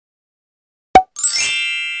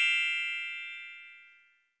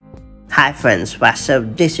Hi friends, what's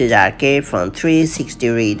up? This is Arcade from 360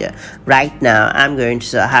 Reader. Right now I'm going to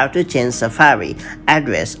show how to change Safari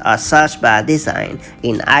address or search bar design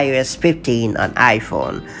in iOS 15 on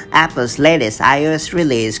iPhone. Apple's latest iOS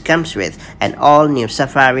release comes with an all-new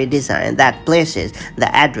Safari design that places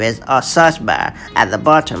the address or search bar at the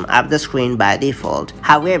bottom of the screen by default.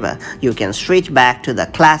 However, you can switch back to the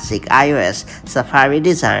classic iOS Safari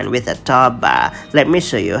design with a top bar. Let me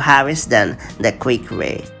show you how it's done the quick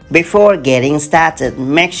way. Before getting started,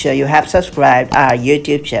 make sure you have subscribed our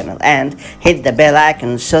YouTube channel and hit the bell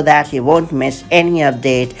icon so that you won't miss any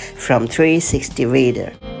update from 360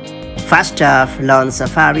 Reader. First off, launch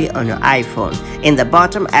Safari on your iPhone. In the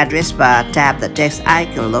bottom address bar, tap the text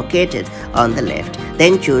icon located on the left.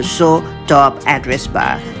 Then choose Show Top Address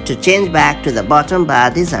Bar. To change back to the bottom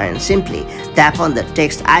bar design, simply tap on the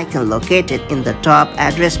text icon located in the top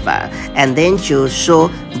address bar and then choose Show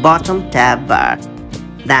Bottom Tab Bar.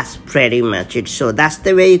 That's pretty much it. So that's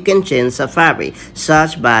the way you can change Safari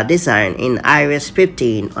search bar design in iOS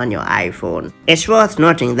 15 on your iPhone. It's worth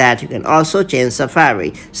noting that you can also change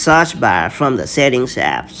Safari search bar from the Settings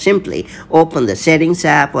app. Simply open the Settings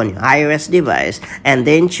app on your iOS device and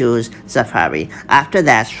then choose Safari. After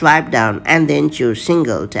that, swipe down and then choose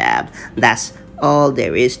Single Tab. That's all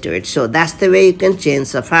there is to it. So that's the way you can change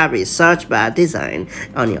Safari search bar design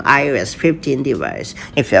on your iOS 15 device.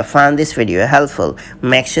 If you have found this video helpful,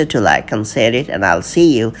 make sure to like and share it, and I'll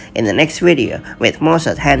see you in the next video with more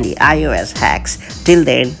such handy iOS hacks. Till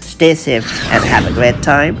then, stay safe and have a great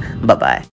time. Bye bye.